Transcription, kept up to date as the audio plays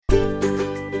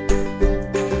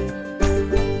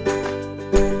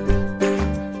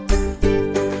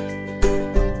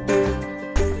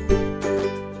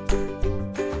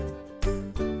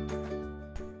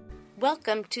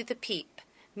Welcome to The PEEP,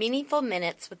 Meaningful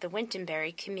Minutes with the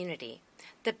Winterberry Community.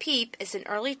 The PEEP is an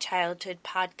early childhood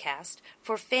podcast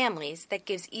for families that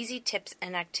gives easy tips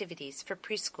and activities for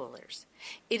preschoolers.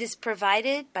 It is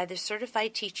provided by the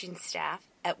certified teaching staff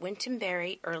at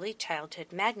Winterberry Early Childhood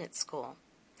Magnet School.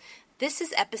 This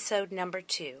is episode number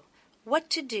 2, What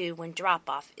to Do When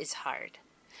Drop-Off is Hard.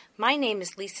 My name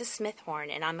is Lisa Smith-Horn,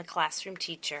 and I'm a classroom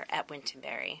teacher at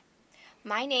Winterberry.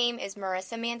 My name is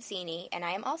Marissa Mancini, and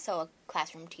I am also a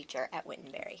classroom teacher at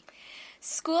Winterberry.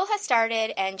 School has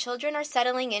started, and children are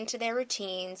settling into their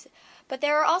routines, but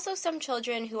there are also some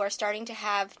children who are starting to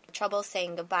have trouble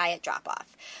saying goodbye at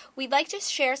drop-off. We'd like to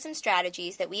share some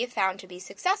strategies that we have found to be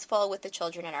successful with the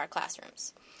children in our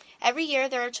classrooms. Every year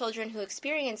there are children who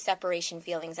experience separation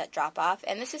feelings at drop-off,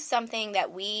 and this is something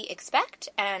that we expect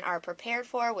and are prepared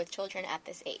for with children at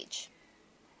this age.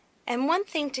 And one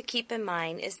thing to keep in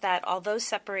mind is that although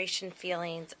separation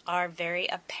feelings are very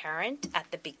apparent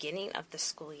at the beginning of the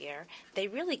school year, they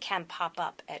really can pop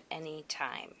up at any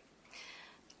time.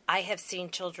 I have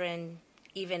seen children,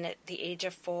 even at the age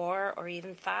of 4 or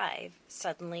even 5,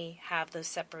 suddenly have those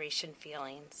separation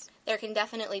feelings. There can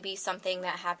definitely be something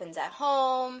that happens at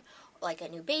home, like a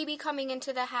new baby coming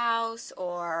into the house,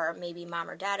 or maybe mom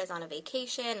or dad is on a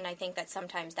vacation, and I think that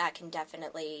sometimes that can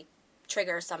definitely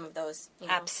trigger some of those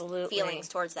feelings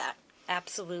towards that.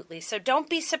 Absolutely. So don't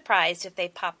be surprised if they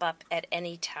pop up at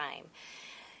any time.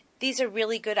 These are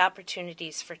really good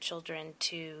opportunities for children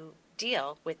to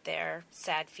deal with their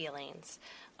sad feelings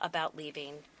about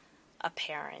leaving a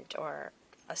parent or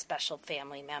a special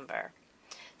family member.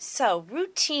 So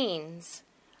routines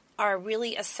are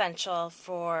really essential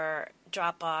for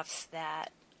drop-offs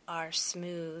that are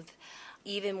smooth,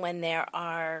 even when there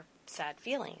are sad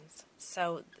feelings.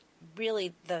 So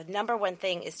really, the number one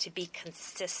thing is to be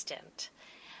consistent.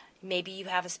 Maybe you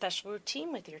have a special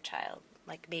routine with your child,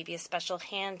 like maybe a special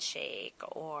handshake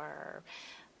or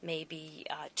maybe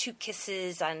 2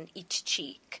 kisses on each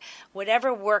cheek.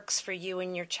 Whatever works for you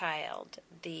and your child.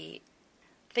 The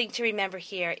thing to remember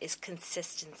here is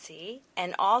consistency,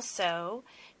 and also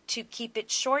to keep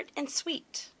it short and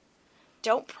sweet.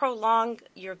 Don't prolong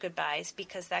your goodbyes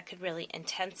because that could really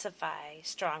intensify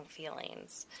strong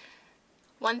feelings.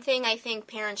 One thing I think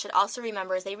parents should also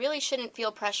remember is they really shouldn't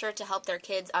feel pressure to help their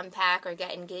kids unpack or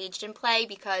get engaged in play,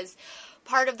 because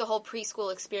part of the whole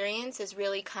preschool experience is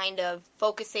really kind of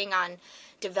focusing on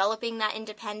developing that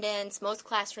independence. Most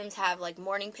classrooms have like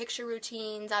morning picture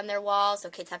routines on their walls, so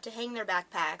kids have to hang their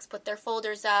backpacks, put their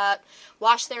folders up,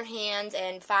 wash their hands,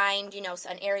 and find,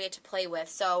 an area to play with.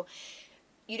 So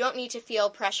you don't need to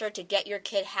feel pressure to get your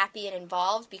kid happy and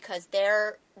involved, because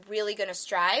they're really going to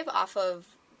strive off of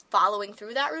following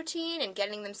through that routine and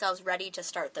getting themselves ready to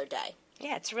start their day.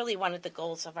 Yeah, it's really one of the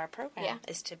goals of our program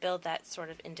is to build that sort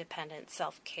of independent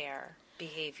self-care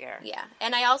behavior. Yeah,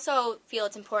 and I also feel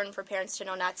it's important for parents to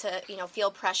know not to,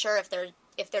 feel pressure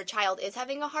if their child is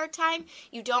having a hard time.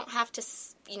 You don't have to,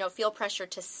 feel pressure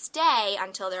to stay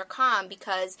until they're calm,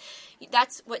 because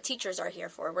that's what teachers are here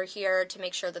for. We're here to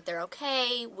make sure that they're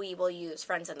okay. We will use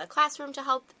friends in the classroom to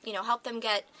help them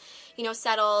get,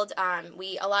 settled.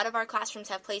 A lot of our classrooms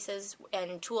have places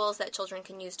and tools that children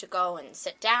can use to go and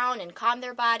sit down and calm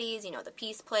their bodies, the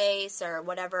peace place or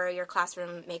whatever your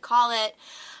classroom may call it.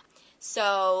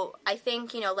 So I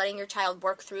think, letting your child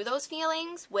work through those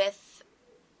feelings with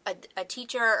a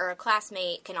teacher or a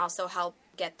classmate can also help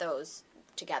get those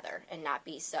together and not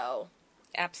be so.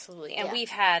 Absolutely. And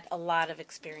we've had a lot of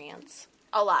experience.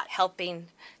 A lot. Helping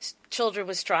children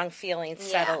with strong feelings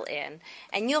settle in.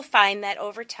 And you'll find that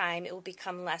over time it will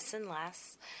become less and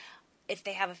less. If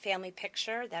they have a family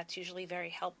picture, that's usually very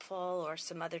helpful, or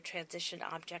some other transition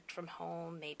object from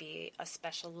home, maybe a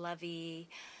special lovey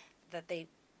that they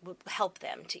will help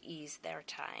them to ease their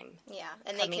time. Yeah,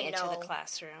 and coming they can into know the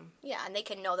classroom. Yeah, and they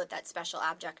can know that special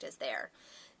object is there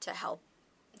to help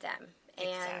them.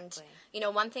 Exactly.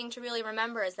 And, one thing to really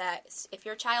remember is that if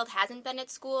your child hasn't been at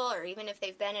school, or even if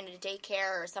they've been in a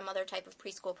daycare or some other type of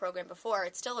preschool program before,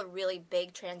 it's still a really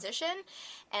big transition,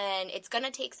 and it's going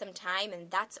to take some time, and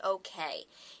that's okay.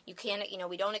 You can't,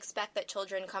 we don't expect that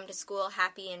children come to school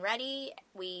happy and ready.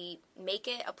 We make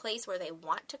it a place where they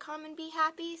want to come and be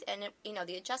happy, and,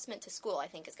 the adjustment to school, I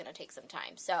think, is going to take some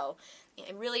time. So,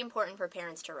 it's really important for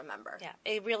parents to remember. Yeah,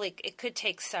 it could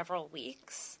take several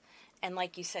weeks. And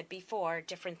like you said before,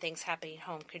 different things happening at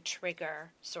home could trigger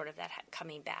sort of that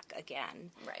coming back again.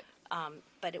 Right.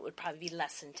 But it would probably be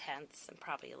less intense and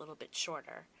probably a little bit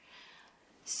shorter.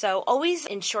 So always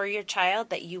ensure your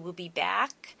child that you will be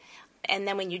back. And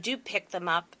then when you do pick them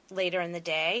up later in the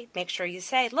day, make sure you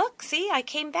say, look, see, I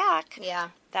came back. Yeah.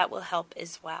 That will help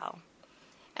as well.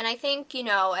 And I think,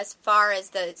 as far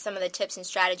as some of the tips and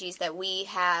strategies that we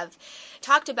have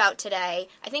talked about today,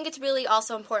 I think it's really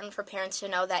also important for parents to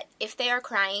know that if they are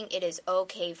crying, it is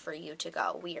okay for you to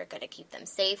go. We are going to keep them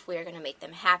safe. We are going to make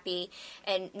them happy.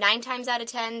 And 9 times out of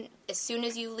 10, as soon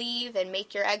as you leave and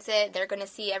make your exit, they're going to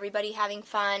see everybody having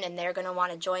fun, and they're going to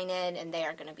want to join in, and they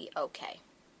are going to be okay.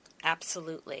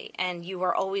 Absolutely. And you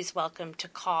are always welcome to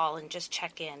call and just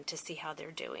check in to see how they're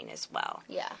doing as well.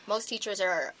 Yeah. Most teachers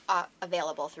are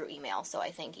available through email, so I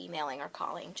think emailing or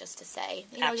calling just to say,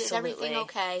 is everything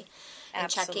okay? And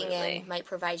checking in might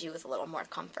provide you with a little more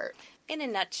comfort. In a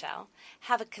nutshell,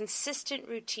 have a consistent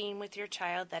routine with your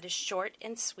child that is short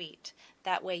and sweet.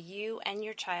 That way you and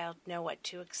your child know what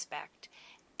to expect.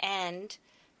 And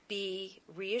be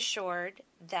reassured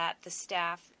that the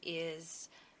staff is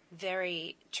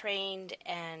very trained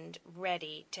and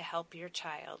ready to help your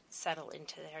child settle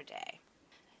into their day.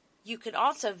 You can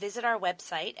also visit our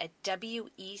website at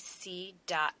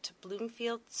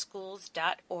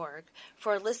wec.bloomfieldschools.org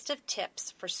for a list of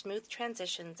tips for smooth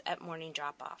transitions at morning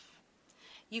drop-off.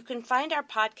 You can find our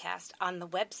podcast on the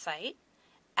website,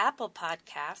 Apple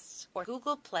Podcasts, or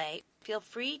Google Play. Feel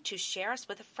free to share us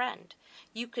with a friend.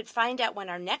 You could find out when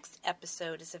our next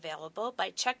episode is available by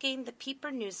checking the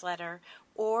Peeper newsletter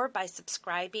or by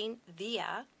subscribing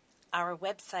via our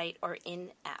website or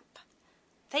in-app.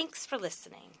 Thanks for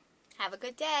listening. Have a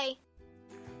good day.